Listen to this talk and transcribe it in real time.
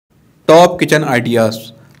Top kitchen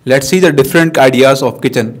ideas. Let's see the different ideas of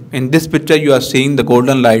kitchen. In this picture you are seeing the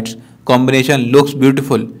golden lights. Combination looks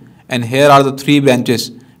beautiful. And here are the three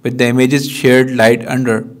benches with the images shared light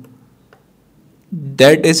under.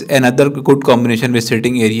 That is another good combination with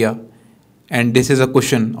sitting area. And this is a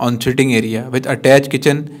cushion on sitting area with attached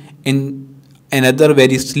kitchen in another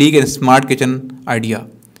very sleek and smart kitchen idea.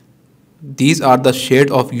 These are the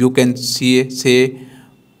shade of you can see say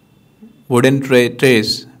wooden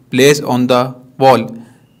trays placed on the wall.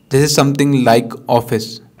 This is something like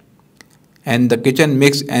office and the kitchen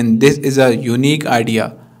mix, and this is a unique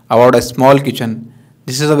idea about a small kitchen.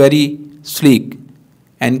 This is a very sleek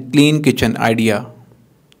and clean kitchen idea.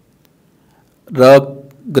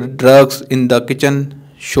 Rugs in the kitchen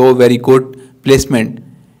show very good placement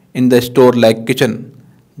in the store like kitchen.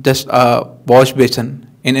 Just a wash basin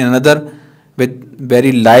in another with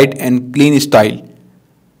very light and clean style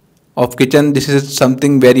of kitchen. This is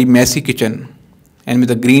something very messy kitchen, and with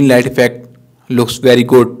the green light effect looks very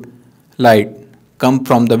good. Light come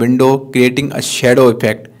from the window creating a shadow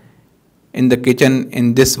effect in the kitchen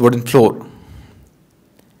in this wooden floor,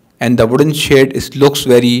 and the wooden shade looks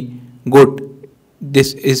very good.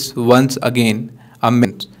 This is once again a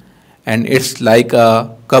mess, and it's like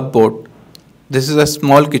a cupboard. This is a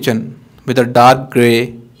small kitchen with a dark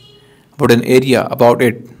gray wooden area about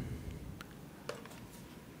it.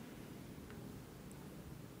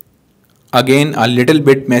 Again a little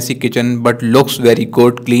bit messy kitchen but looks very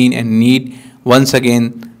good, clean and neat. Once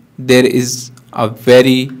again there is a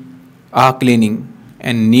very cleaning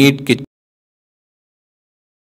and neat kitchen.